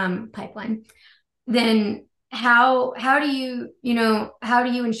 pipeline, then how do how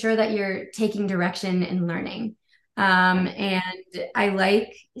do you ensure that you're taking direction and learning? And I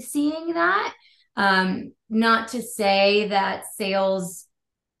like seeing that. Not to say that sales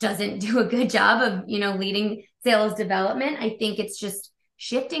doesn't do a good job of, leading sales development. I think it's just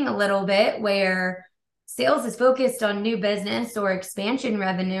shifting a little bit where sales is focused on new business or expansion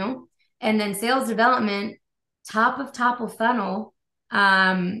revenue, and then sales development, top of funnel,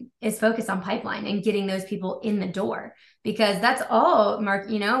 is focused on pipeline and getting those people in the door, because that's all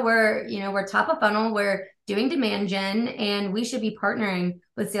we're top of funnel, we're doing demand gen, and we should be partnering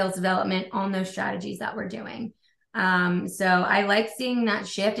with sales development on those strategies that we're doing. So I like seeing that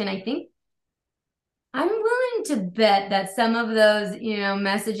shift. And I think I'm willing to bet that some of those,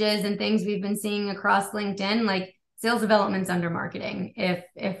 messages and things we've been seeing across LinkedIn, like sales development's under marketing.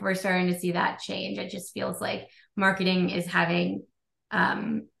 If we're starting to see that change, it just feels like marketing is having,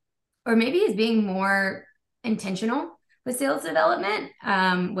 or maybe is being more intentional with sales development,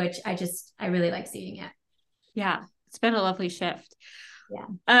 which I really like seeing it. Yeah, it's been a lovely shift. Yeah.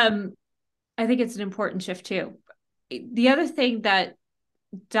 I think it's an important shift too. The other thing that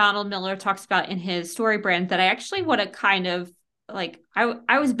Donald Miller talks about in his story brand that I actually want to kind of like,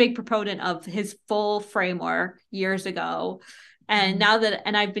 I was a big proponent of his full framework years ago. And now that,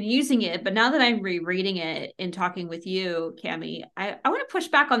 and I've been using it, but now that I'm rereading it and talking with you, Cami, I want to push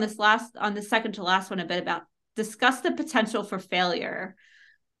back on on the second to last one a bit about discuss the potential for failure.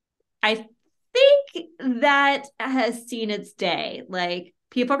 I think that has seen its day. Like,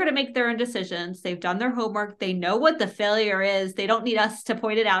 people are going to make their own decisions. They've done their homework. They know what the failure is. They don't need us to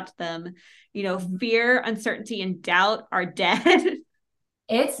point it out to them. Fear, uncertainty, and doubt are dead.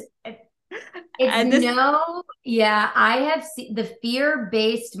 I have seen the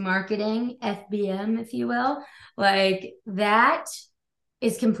fear-based marketing, FBM, if you will, like that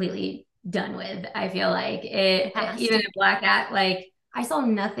is completely done with. I feel like even at Black Hat, like I saw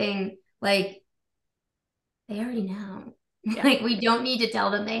nothing, like they already know. Yeah. Like, we don't need to tell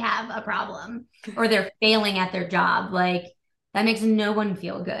them they have a problem or they're failing at their job. Like, that makes no one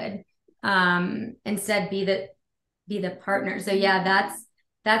feel good. Instead, be the partner. So yeah,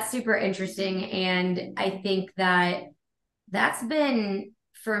 that's super interesting. And I think that's been,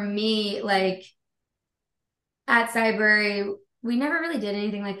 for me, like at Cyberry, we never really did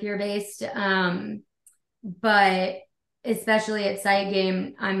anything like fear-based. But especially at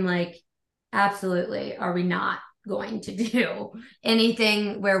SiteGain, I'm like, absolutely, are we not going to do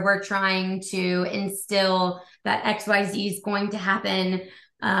anything where we're trying to instill that XYZ is going to happen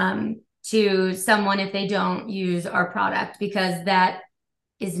to someone if they don't use our product, because that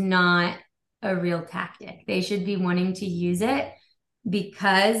is not a real tactic. They should be wanting to use it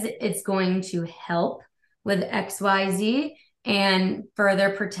because it's going to help with XYZ and further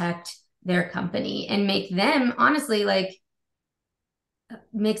protect their company and make them, honestly, like,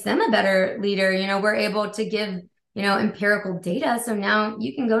 makes them a better leader. We're able to give, empirical data. So now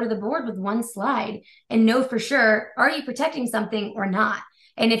you can go to the board with one slide and know for sure, are you protecting something or not?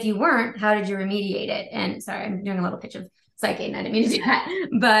 And if you weren't, how did you remediate it? And sorry, I'm doing a little pitch of SiteGain. I didn't mean to do that,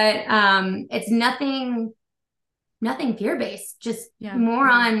 but it's nothing fear-based, just more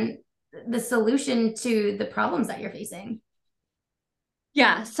on the solution to the problems that you're facing.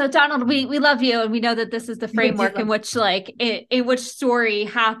 Yeah. So Donald, we love you, and we know that this is the framework in which in which story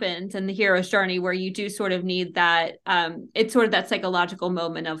happens in the hero's journey, where you do sort of need that, it's sort of that psychological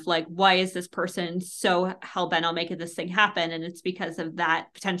moment of like, why is this person so hell-bent on making this thing happen? And it's because of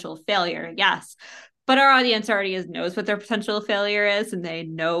that potential failure. Yes. But our audience already knows what their potential failure is, and they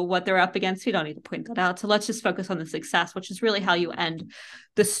know what they're up against. We don't need to point that out. So let's just focus on the success, which is really how you end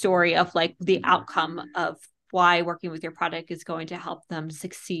the story of like the outcome of why working with your product is going to help them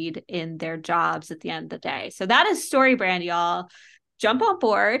succeed in their jobs at the end of the day. So that is StoryBrand, y'all. Jump on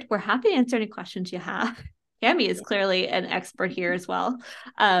board. We're happy to answer any questions you have. Cami is clearly an expert here as well.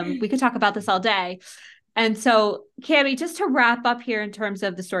 We could talk about this all day. And so, Cami, just to wrap up here in terms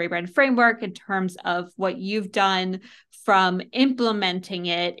of the StoryBrand framework, in terms of what you've done from implementing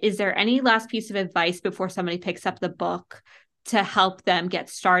it, is there any last piece of advice before somebody picks up the book to help them get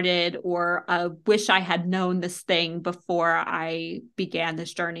started, or wish I had known this thing before I began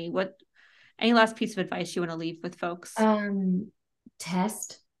this journey? Any last piece of advice you want to leave with folks?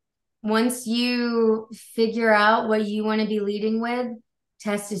 Test. Once you figure out what you want to be leading with,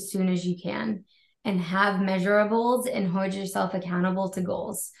 test as soon as you can and have measurables and hold yourself accountable to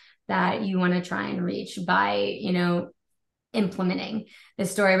goals, that you want to try and reach by, implementing the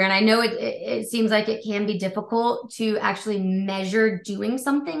story brand. I know it seems like it can be difficult to actually measure doing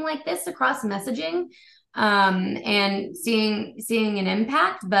something like this across messaging, and seeing an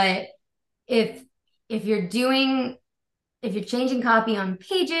impact. But if you're changing copy on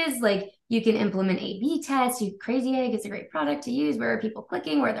pages, like you can implement A/B tests. Crazy Egg is a great product to use. Where are people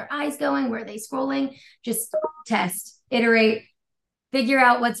clicking? Where are their eyes going? Where are they scrolling? Just test, iterate, figure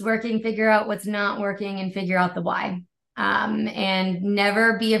out what's working, figure out what's not working, and figure out the why. And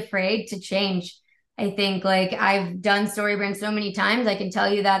never be afraid to change. I think, like, I've done StoryBrand so many times. I can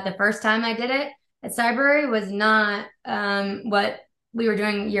tell you that the first time I did it at Cyberary was not what we were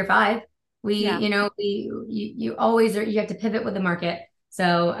doing year 5. You always you have to pivot with the market.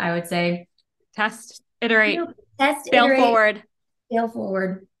 So I would say test, iterate, fail forward. Fail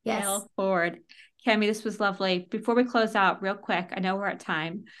forward. Yes. Fail forward. Cami, this was lovely. Before we close out real quick, I know we're at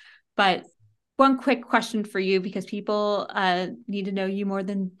time, but one quick question for you, because people need to know you more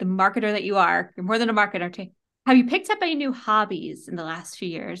than the marketer that you are. You're more than a marketer. Have you picked up any new hobbies in the last few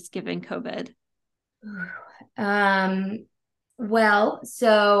years, given COVID? Well,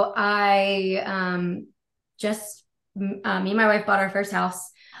 so I just me and my wife bought our first house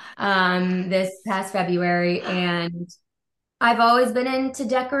this past February, and I've always been into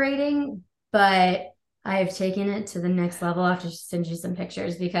decorating, but I've taken it to the next level. I have to send you some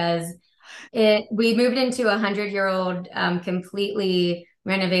pictures, because we moved into a 100-year-old completely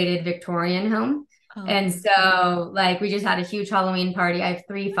renovated Victorian home. Oh. And so, like, we just had a huge Halloween party. I have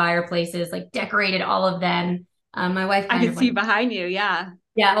 3 fireplaces, like, decorated all of them. My wife I can see behind you. Yeah.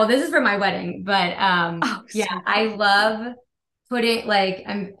 Yeah. Well, this is for my wedding, but yeah, cool. I love putting, like,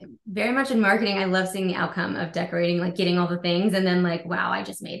 I'm very much in marketing. I love seeing the outcome of decorating, like getting all the things and then like, wow, I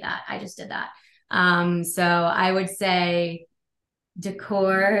just made that. I just did that. So I would say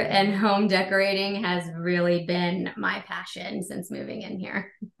decor and home decorating has really been my passion since moving in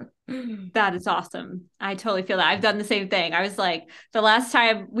here. That is awesome. I totally feel that. I've done the same thing. I was like, the last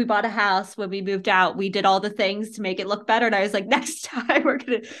time we bought a house, when we moved out, we did all the things to make it look better. And I was like, next time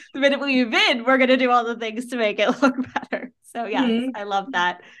the minute we move in, we're going to do all the things to make it look better. So yeah, I love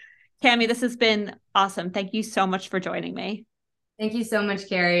that. Cami, this has been awesome. Thank you so much for joining me. Thank you so much,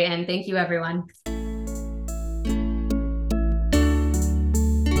 Carrie. And thank you, everyone.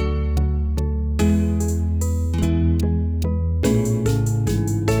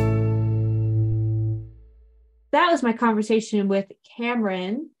 That was my conversation with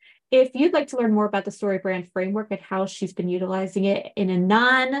Cameron. If you'd like to learn more about the StoryBrand framework and how she's been utilizing it in a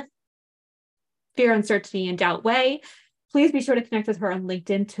non-fear, uncertainty, and doubt way, please be sure to connect with her on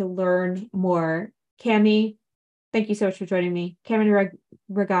LinkedIn to learn more. Cami, thank you so much for joining me. Cameron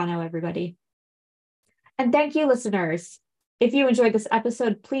Regano, everybody. And thank you, listeners. If you enjoyed this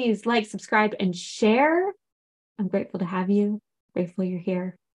episode, please like, subscribe, and share. I'm grateful to have you. Grateful you're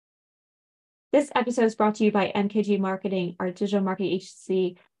here. This episode is brought to you by MKG Marketing, our digital marketing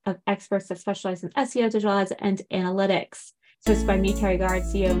agency of experts that specialize in SEO, digital ads, and analytics. So it's by me, Carrie Gard,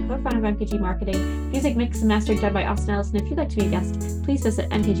 CEO and co-founder of MKG Marketing. Music mix and mastering done by Austin Ellis. And if you'd like to be a guest, please visit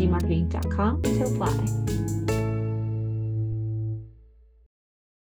mkgmarketing.com to apply.